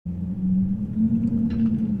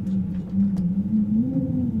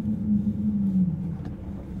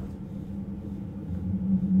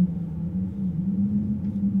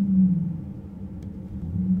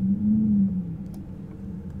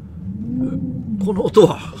この音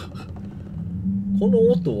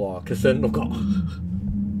は消せんのか。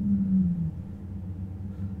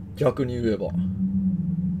逆に言えば。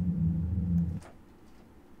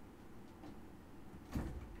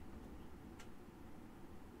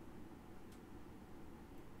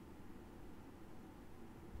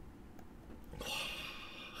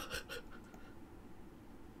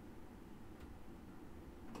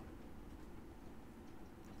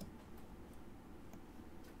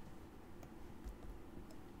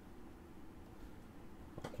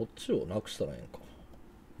こっちをなくしたらいいのか。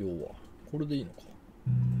要はこれでいいのか。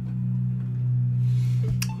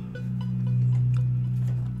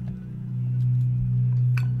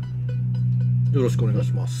よろしくお願い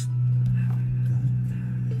します。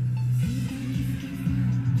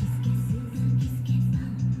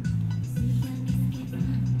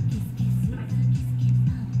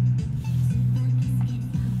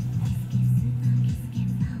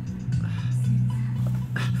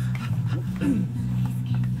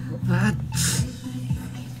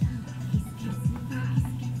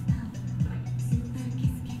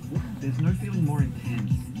There's no feeling more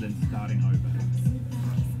intense than starting over.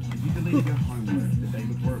 If you deleted your homework the day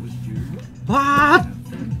before it was due, What?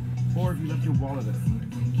 Or if you left your wallet at home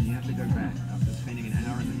and you have to go back after spending an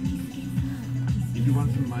hour in the queue. If you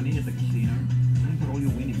won some money at the casino and put all your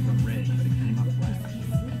winnings on red but it came up flat.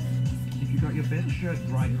 If you got your best shirt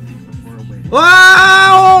dry cleaned before a wedding.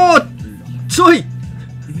 Wow! Choi!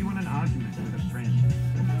 If you won an argument with a friend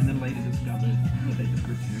and then later discovered that they just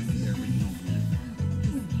returned to their original plan.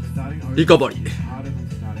 Starting over Recovery. is harder than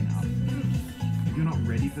starting up. If you're not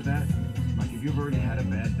ready for that, like if you've already had a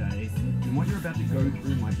bad day, then what you're about to go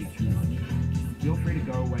through might be too much. Feel free to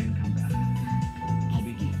go away and come back. I'll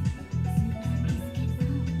be here.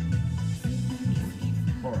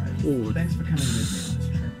 Alright, Oh. thanks for coming with me on this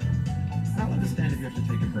trip. I'll understand if you have to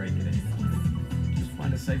take a break at any point. Just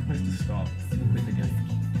find a safe place to stop and quit the game.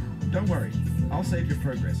 Don't worry, I'll save your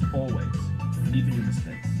progress, always, even your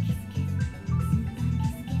mistakes.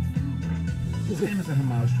 This game is a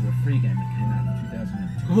homage to a free game that came out in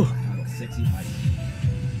 2002 titled Sexy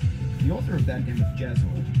Hiking. The author of that game was Jazzo,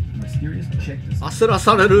 a mysterious Czech designer. 焦ら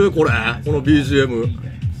されるこれ、この BGM。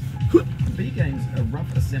 B games are rough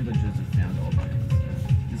assemblages of found objects.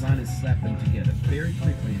 Designers slap them together very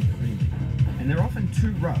quickly and cleanly, and they're often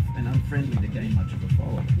too rough and unfriendly to gain much of a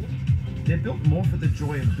following. They're built more for the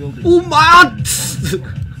joy of building. Oh my!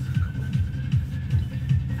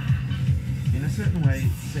 In a certain way,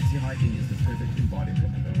 Sexy Hiking is the perfect embodiment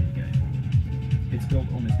of a B game. It's built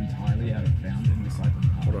almost entirely out of found and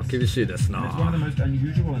recycled これは parts. 厳しいです And な。 it's one of the most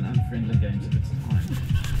unusual and unfriendly games of its time.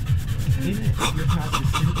 In it, your task is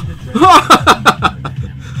simply to dress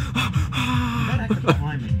that act of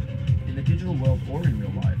climbing, in the digital world or in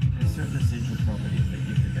real life, has certain essential properties that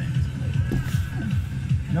give the game its flavor.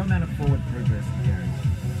 No amount of forward progress is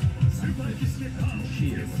guaranteed. Some cliffs are too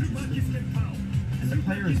sheer or too slippery. And the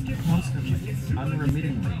player is constantly,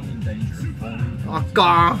 unremittingly in danger of falling. あ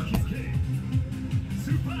かん。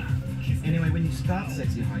 Anyway, when you start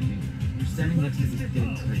Sexy Hiking, you're standing next to this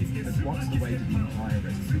dead tree that blocks the way to the entire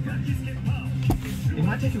rest of the game. It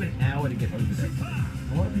might take you an hour to get over that tree.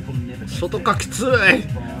 A lot of people never do. 外かきつい。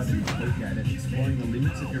 Prod and poke at it, exploring the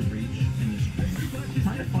limits of your reach and your strength,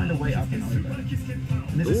 trying to find a way up and over.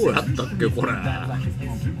 And there's a どうやったっけこれ。 that lack of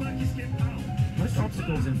compromise. Most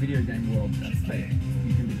obstacles in video game worlds are fake.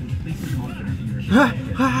 You can be completely confident in your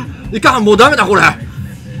ability to get いかん、もうダメだこれ。 the correct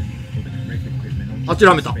method or the correct equipment or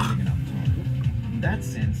諦めた。 spending enough time. In that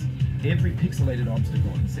sense, every pixelated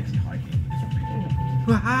obstacle in Sexy Hiking is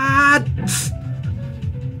real. わー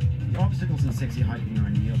The obstacles in Sexy Hiking are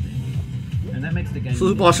unyielding, and that makes the game ス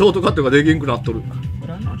ーパーショートカットができんくなっとる。 but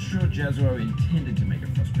I'm not sure Jazzo intended to make a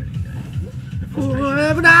frustrating game. The 危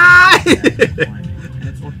frustration ない is climbing, and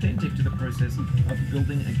it's authentic to the process of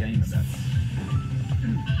building a game about that.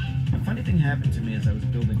 A funny thing happened to me as I was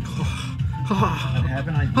building this game. I'd have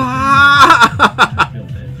an idea Ah! and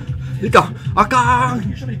build it. いかん、あか It ん。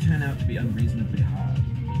 would usually turn out to be unreasonably hard.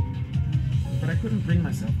 But I couldn't bring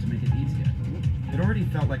myself to make it easier. It already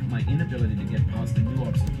felt like my inability to get past a new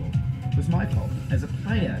obstacle was my fault as a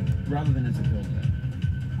player rather than as a builder.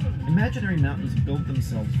 Imaginary mountains build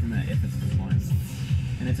themselves from our efforts to climb them.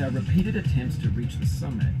 And it's our repeated attempts to reach the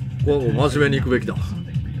summit that こう turns 真面目に行くべきだ。 into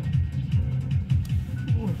something real.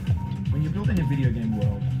 When you're building a video game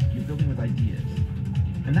world, you're building with ideas.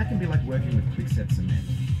 And that can be like working with quickset cement.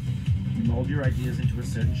 You mold your ideas into a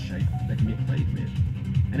certain shape that can be played with.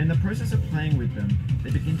 And in the process of playing with them, they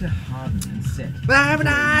begin to harden and set. 危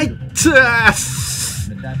ない And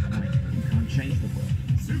at that point, you can't change the world.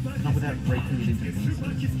 Not without breaking it into pieces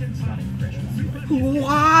and starting fresh with new ideas. う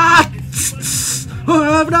わー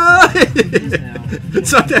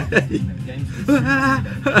ちょっと待って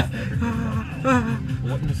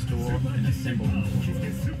bought in a store and assembled in a store.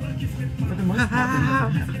 For the most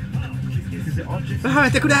part, they never have. Because the objects. や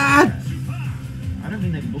めてくれ I don't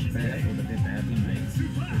mean they look bad or that they're badly made,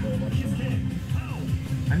 although a lot of them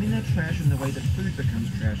are. I mean they're trash in the way that food becomes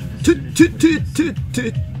trash.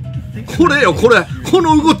 これよこれこ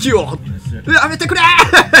の動きをやめてくれ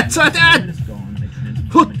ちょっと待って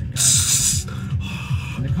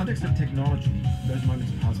In the context of technology, those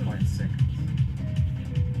moments pass by in seconds.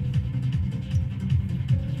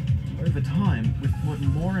 Over time, we've poured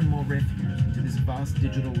more and more refuse into this vast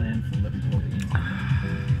digital landfill that we call the internet.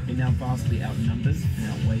 It now vastly outnumbers and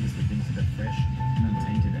outweighs the things that are fresh and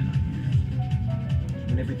untainted and unused.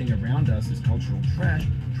 When everything around us is cultural trash,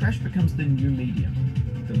 trash becomes the new medium,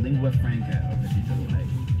 the lingua franca of the digital age.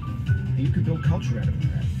 And you could build culture out of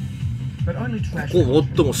trash. But only trash ここ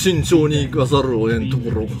最も慎重に行かざるを得んとこ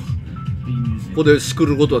ろここでしく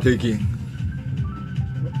ることはできん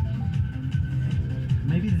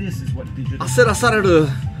焦らされる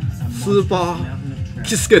スーパー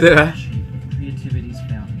キスケでいや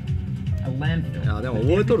でも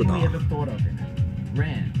覚えとるな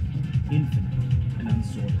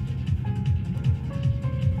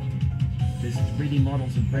There's 3D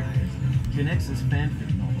models of breakfast, Gen X's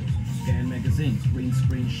fanfic novels, scan magazines, green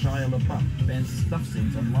screen Shia LaBeouf, banned stuff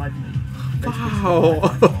scenes on Live Leak,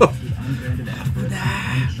 Facebook's with unbranded adverts,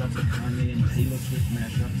 shots of Kanye and Taylor Swift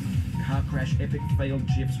mashups, car crash epic failed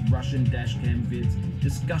GIFs, Russian dashcam vids,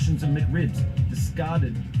 discussions of McRibs,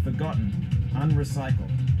 discarded, forgotten, unrecycled,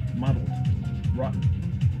 muddled, rotten,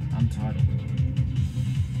 untitled.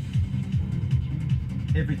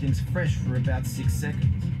 Everything's fresh for about 6 seconds.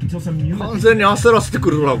 Until some new 完全に焦らせてく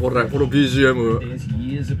るなこれこの BGM There's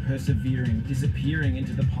years of persevering, disappearing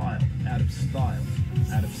into the pile, out of style,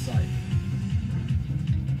 out of sight.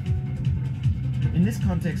 In this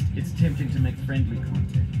context, it's tempting to make friendly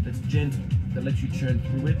content that's gentle, that lets you churn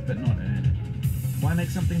through it but not earn it. Why make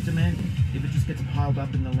something demanding if it just gets piled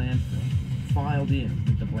up in the landfill, filed in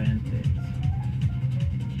with the bland things?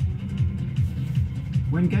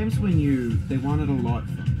 When games were new, they wanted a lot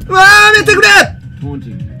from you. うわーやめてくれ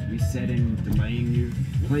Taunting you, resetting, delaying you.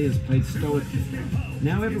 Players played stoically.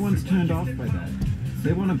 Now everyone's turned off by that.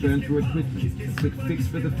 They want to burn through it quickly. A quick fix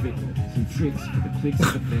for the fickle. Some tricks for the clicks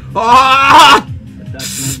of the fickle. あ But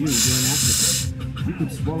that's not you, you're an activist. You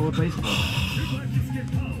could swallow a baseball.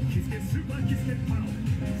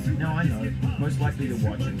 Now I know, most likely you're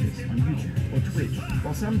watching this on YouTube or Twitch,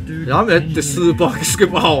 while some dude やめてスーパーキスケ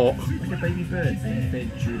バーを like a baby bird being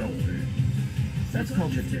fed chewed old food. That's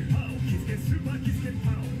culture too.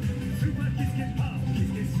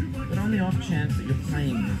 But on the off chance that you're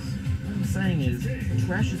playing this, what I'm saying is,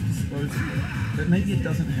 trash is disposable, but maybe it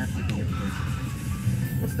doesn't have to be a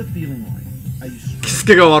person. What's the feeling like? Are you キス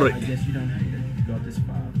ケが悪い I guess you don't hate it. You got this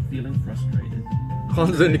far, feeling frustrated.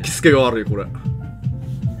 完全にキスケが悪いこれ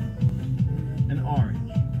An orange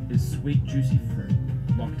is sweet, juicy fruit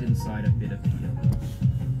locked inside a bitter peel.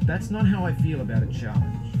 That's not how I feel about a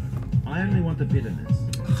challenge. I only want the bitterness.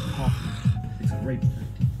 It's coffee. It's grapefruit.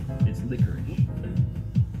 It's licorice.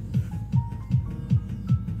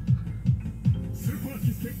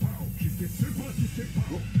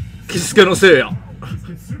 キスケのせいや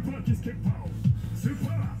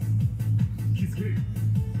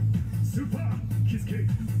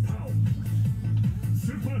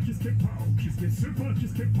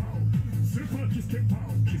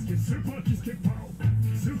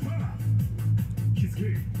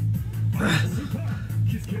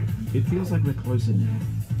It feels like we're closer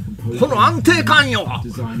now. この安定感よ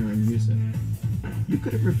Designer and user. You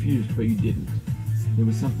could have refused, but you didn't. There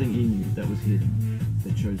was something in you that was hidden,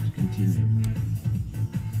 that chose to continue.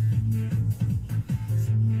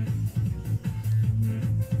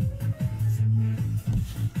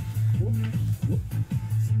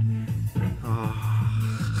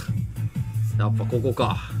 Ah, やっぱここ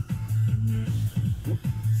か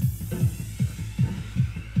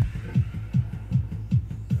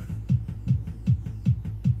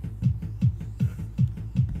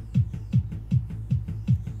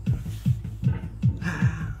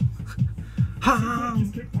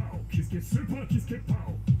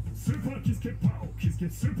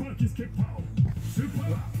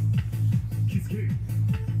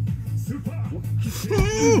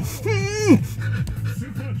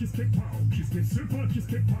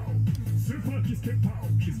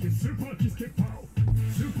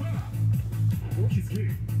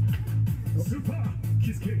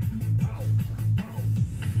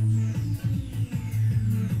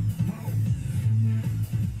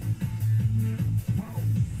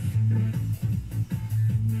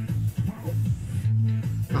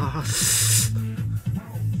ーす。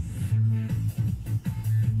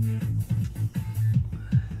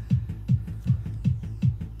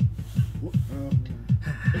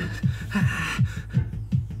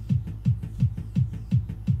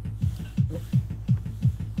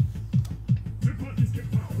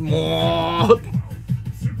もう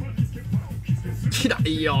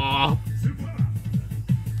嫌いよー。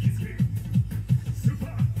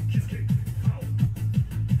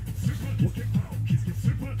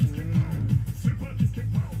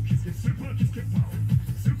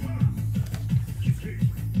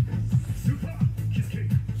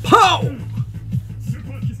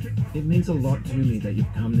It means a lot to me that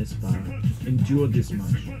you've come this far, endured this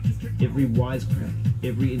much. Every wisecrack,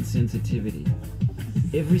 every insensitivity,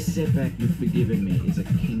 every setback you've forgiven me is a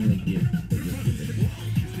kingly gift that you've given me.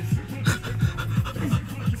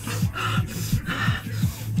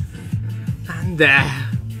 なんで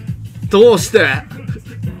どうして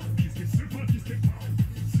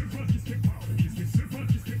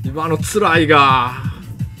今の辛いが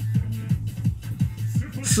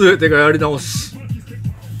全てがやり直し。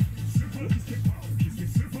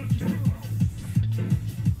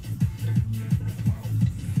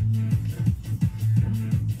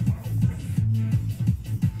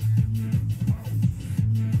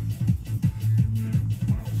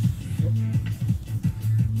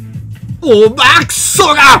おばく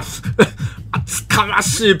そが厚かま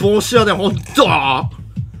しい帽子やで、ほんと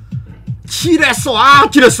切れそう。あー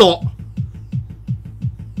切れそう。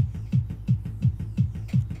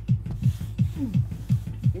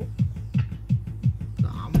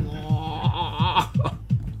あもう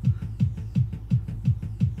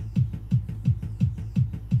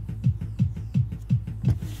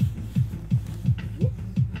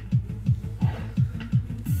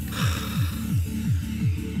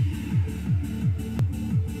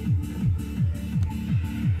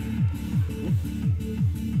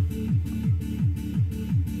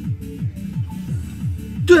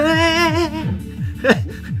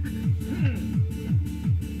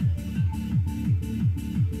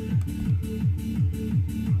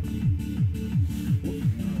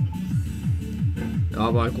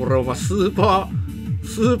やばい、これお前スーパ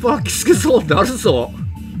ーキスケそうになるぞ。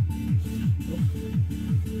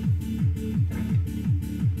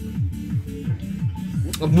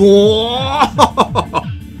も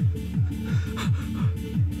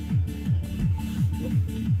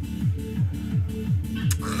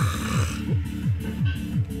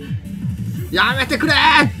うやめてくれ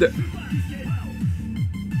ーって。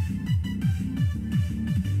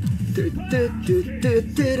てててて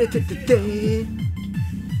てれててて。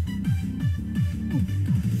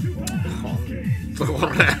ほんとこ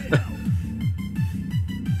れ。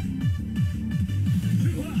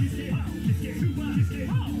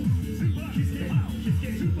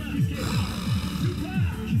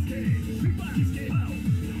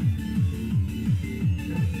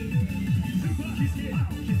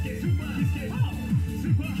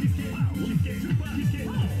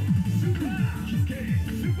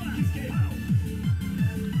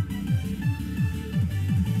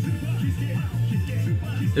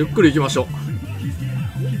ゆっくり行きましょう。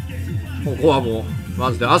ここはもう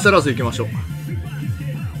マジで焦らず行きましょう。こ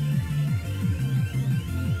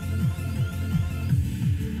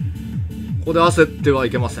こで焦ってはい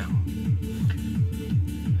けません。こ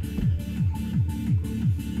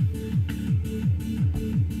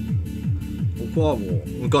こはもう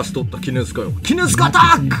昔取った記念塚よ。記念塚アタ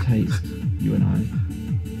ック。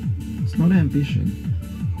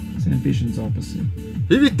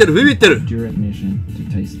ビビってるビビってる。Your admission to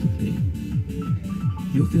taste defeat.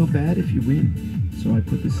 You'll feel bad if you win, so I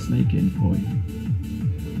put this snake in for you.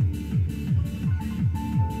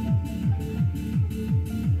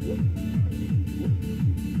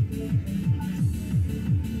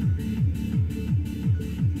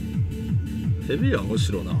 Heavy はむ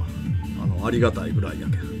しろな、ありがたいぐらいや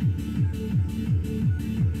けど。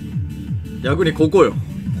逆にここよ。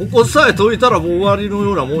ここさえ解いたらもう終わりの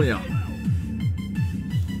ようなもんや。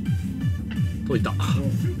解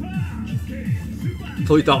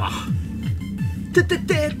いたわ。てて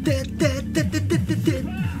てててててててて。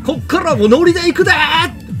こっからもうノリでいくでー。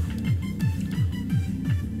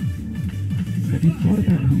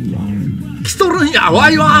来とるんや、ワ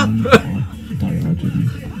イは。待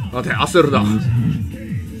て、焦るな。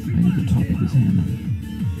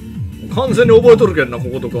完全に覚えとるけんな、こ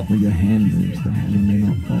ことか。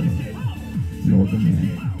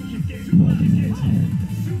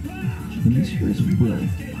And this here is will,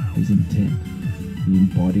 his intent, the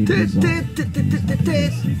embodied resolve in his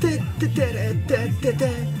obligation.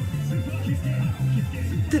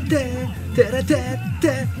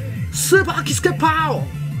 スーパーキスケパオ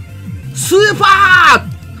スーパ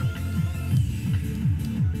ー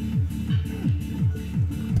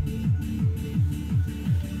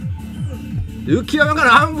雪山が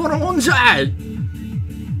なんぼのもんじゃい。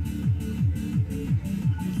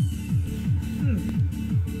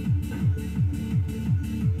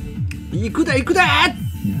行くで行くで。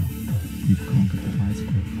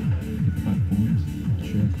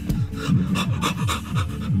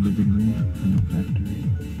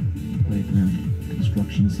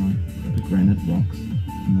Construction site, the granite rocks,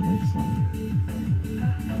 and the lakeside.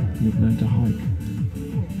 You've learned to hike.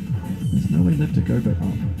 There's no way left to go but up.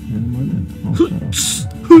 In a moment, I'll shut up.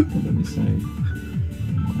 But let me say, I'm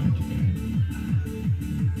glad you came.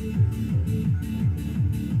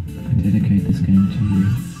 I dedicate this game to you.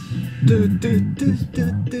 Give it to you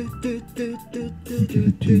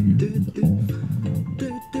with all my16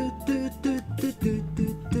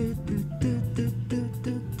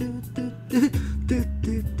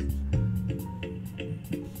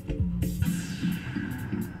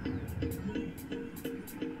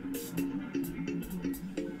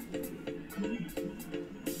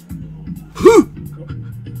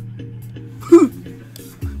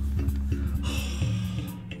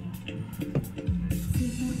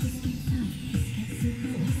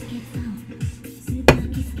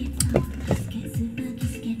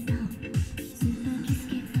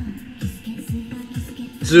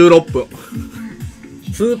分。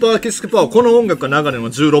スーパーキスケパワー、この音楽が流れるの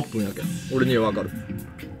は16分やけど、俺にはわかる。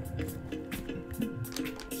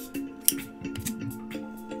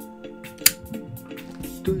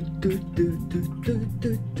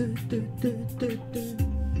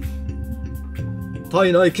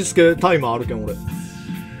体内キスケタイマーあるけん俺。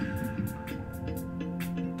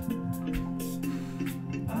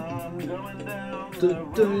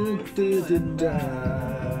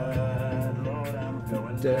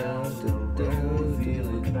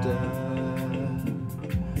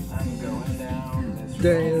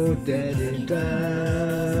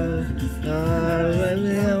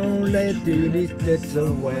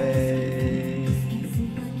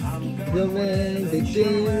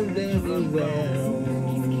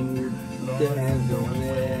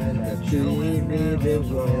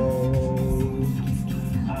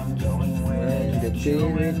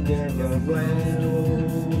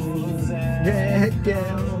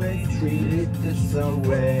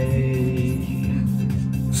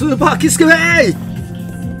スーパーキスケウェイ。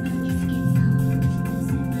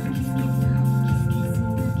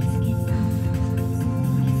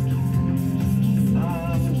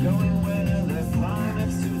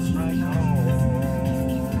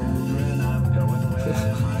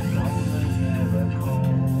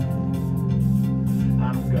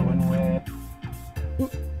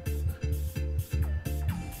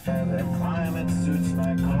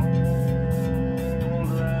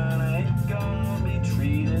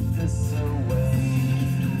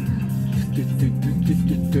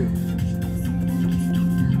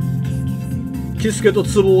キスケと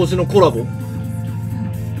つぼおじのコラボ。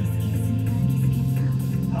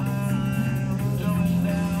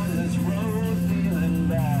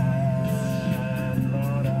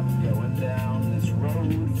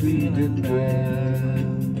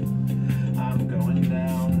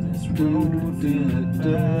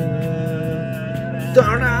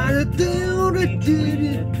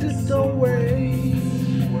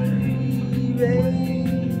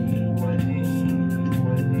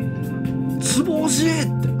つぼおじっ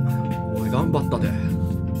ておい頑張ったで。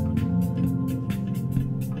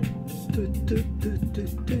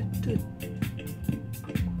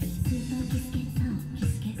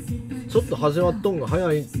ちょっと始まっとんが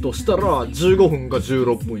早いとしたら15分か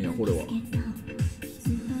16分やこれは。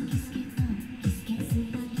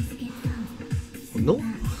の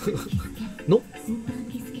の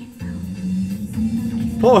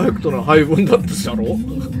パーフェクトな配分だったしやろ。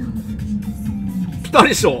ピタ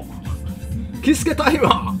リ賞キスケタイマ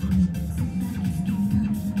ー。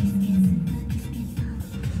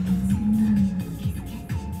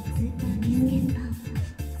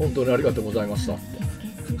本当にありがとうございましたって。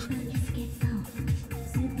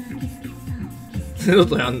二度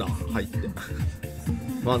とやんな入って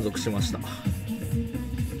満足しました。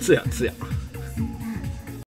つやつや。